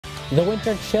The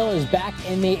winter chill is back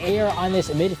in the air on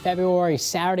this mid-February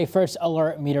Saturday. First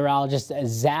alert meteorologist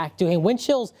Zack Duhaime. Wind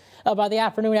chills by the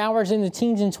afternoon hours in the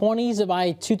teens and 20s,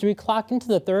 by 2-3 o'clock into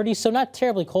the 30s. So not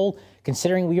terribly cold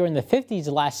considering we were in the 50s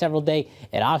the last several days.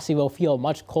 It obviously will feel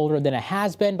much colder than it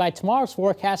has been. By tomorrow's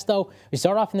forecast, though, we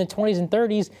start off in the 20s and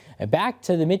 30s and back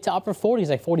to the mid to upper 40s,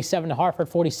 like 47 in Hartford,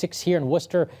 46 here in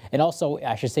Worcester, and also,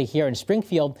 I should say, here in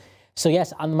Springfield. So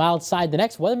yes, on the mild side, the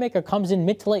next weather maker comes in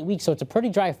mid to late week, so it's a pretty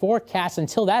dry forecast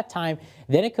until that time.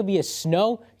 Then it could be a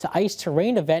snow to ice to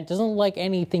rain event. Doesn't look like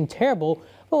anything terrible,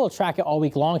 but we'll track it all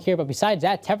week long here. But besides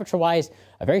that, temperature-wise,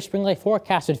 a very spring-like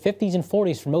forecast with 50s and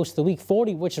 40s for most of the week.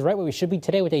 40, which is right where we should be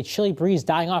today, with a chilly breeze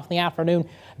dying off in the afternoon.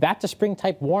 Back to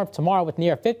spring-type warmth tomorrow with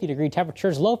near 50-degree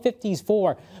temperatures. Low 50s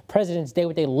for President's Day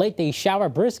with a late-day shower.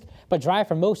 Brisk but dry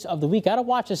for most of the week. Got to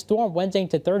watch a storm Wednesday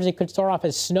into Thursday. Could start off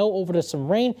as snow over to some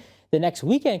rain. The next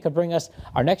weekend could bring us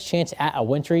our next chance at a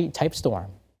wintry type storm.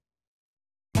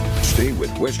 Stay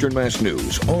with Western Mass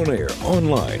News on air,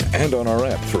 online, and on our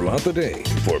app throughout the day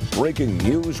for breaking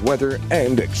news, weather,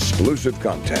 and exclusive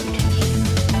content.